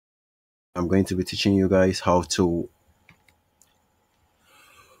I'm going to be teaching you guys how to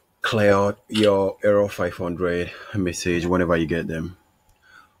clear out your error 500 message whenever you get them.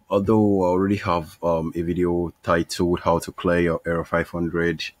 Although I already have a video titled how to clear your error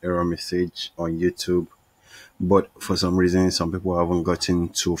 500 error message on YouTube, but for some reason some people haven't gotten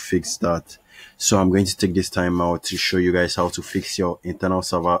to fix that. So I'm going to take this time out to show you guys how to fix your internal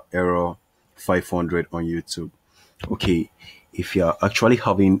server error 500 on YouTube. Okay, if you're actually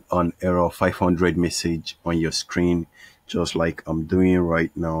having an error 500 message on your screen, just like I'm doing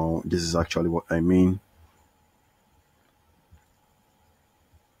right now, this is actually what I mean.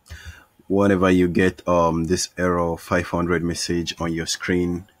 Whenever you get this error 500 message on your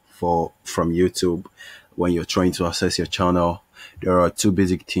screen from YouTube, when you're trying to access your channel, there are two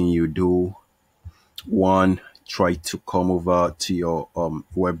basic things you do. One, try to come over to your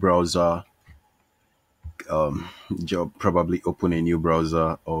web browser. Probably open a new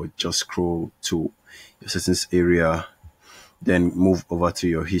browser or just scroll to your settings area, then move over to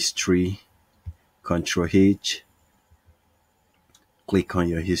your history. Control H, click on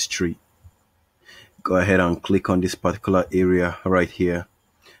your history. Go ahead and click on this particular area right here.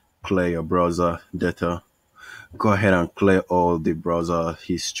 Clear your browser data. Go ahead and clear all the browser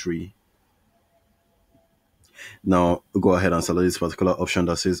history. Now go ahead and select this particular option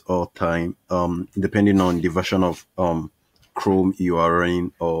that says all time. Depending on the version of Chrome you are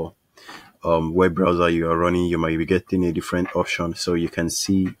running or web browser you are running, you might be getting a different option. So you can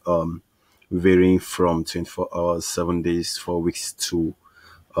see varying from 24 hours, 7 days, 4 weeks to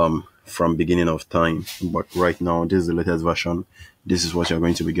from beginning of time. But right now, this is the latest version. This is what you're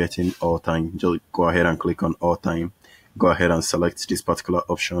going to be getting all time. Just go ahead and click on all time. Go ahead and select this particular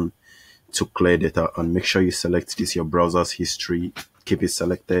option to clear data, and make sure you select this your browser's history. Keep it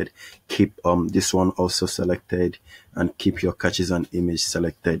selected. Keep this one also selected, and keep your caches and image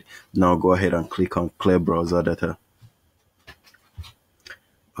selected. Now go ahead and click on clear browser data.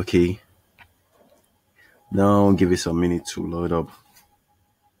 Okay, now give it some minute to load up.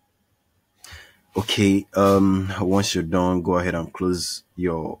 Okay, once you're done, go ahead and close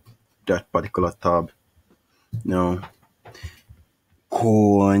that particular tab. Now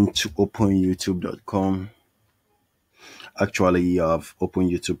go on to openyoutube.com. Actually, I've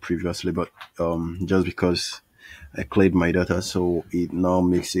opened YouTube previously, but just because I cleared my data, so it now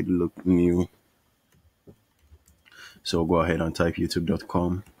makes it look new. So go ahead and type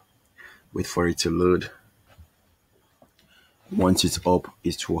youtube.com. Wait for it to load. Once it's up,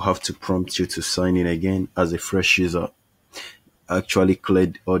 it will have to prompt you to sign in again as a fresh user. I actually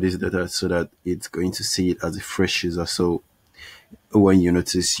cleared all this data so that it's going to see it as a fresh user. So when you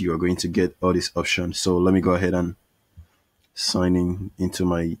notice, you are going to get all these options. So let me go ahead and sign in into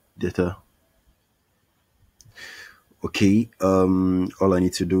my data. Okay, all I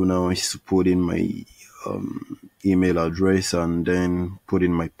need to do now is to put in my email address and then put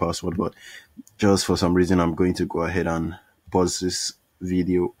in my password. But just for some reason, I'm going to go ahead and pause this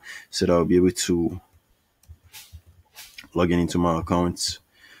video so that I'll be able to log in into my account.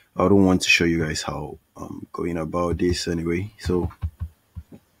 I don't want to show you guys how I'm going about this anyway. So